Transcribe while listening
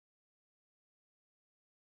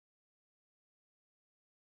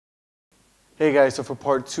Hey guys, so for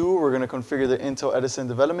part 2, we're going to configure the Intel Edison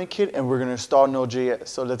development kit and we're going to install Node.js.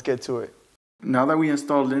 So let's get to it. Now that we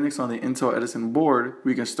installed Linux on the Intel Edison board,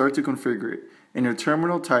 we can start to configure it. In your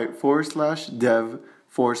terminal, type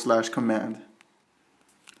 /dev/command.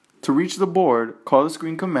 To reach the board, call the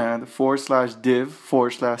screen command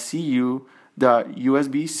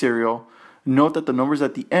 /div/cu.usbserial. Note that the numbers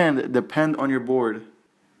at the end depend on your board.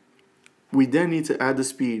 We then need to add the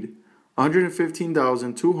speed,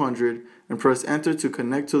 115,200, and press enter to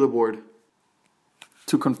connect to the board.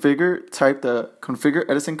 To configure, type the configure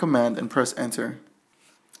Edison command and press enter.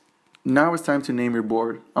 Now it's time to name your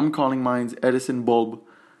board. I'm calling mine Edison Bulb.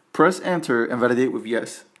 Press enter and validate with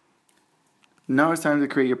yes. Now it's time to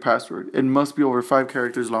create your password. It must be over 5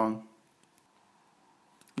 characters long.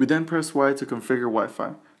 We then press Y to configure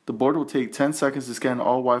Wi-Fi. The board will take 10 seconds to scan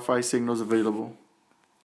all Wi-Fi signals available.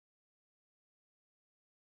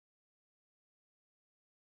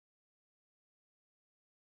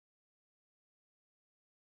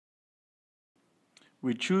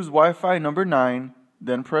 We choose Wi-Fi number 9,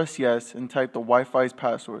 then press yes and type the Wi-Fi's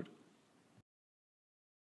password.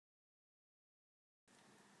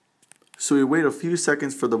 So we wait a few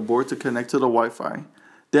seconds for the board to connect to the Wi-Fi.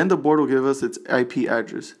 Then the board will give us its IP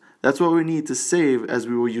address. That's what we need to save as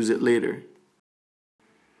we will use it later.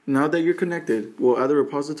 Now that you're connected, we'll add the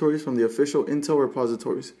repositories from the official Intel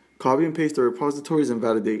repositories. Copy and paste the repositories and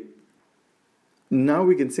validate. Now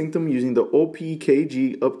we can sync them using the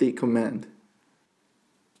opkg update command.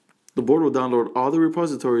 The board will download all the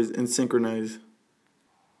repositories and synchronize.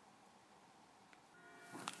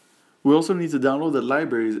 We also need to download the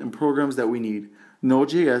libraries and programs that we need.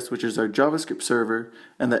 Node.js, which is our JavaScript server,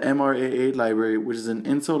 and the MRAA library, which is an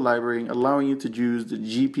Intel library allowing you to use the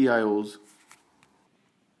GPIOs.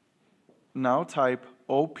 Now type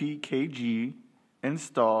opkg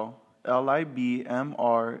install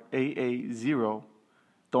libmraa0.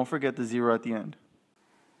 Don't forget the 0 at the end.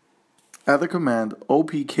 Add the command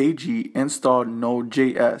opkg install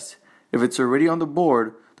nodejs. If it's already on the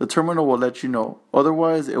board, the terminal will let you know.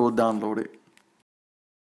 Otherwise, it will download it.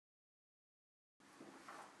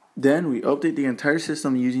 Then we update the entire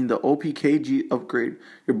system using the opkg upgrade.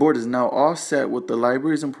 Your board is now all set with the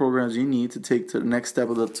libraries and programs you need to take to the next step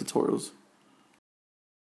of the tutorials.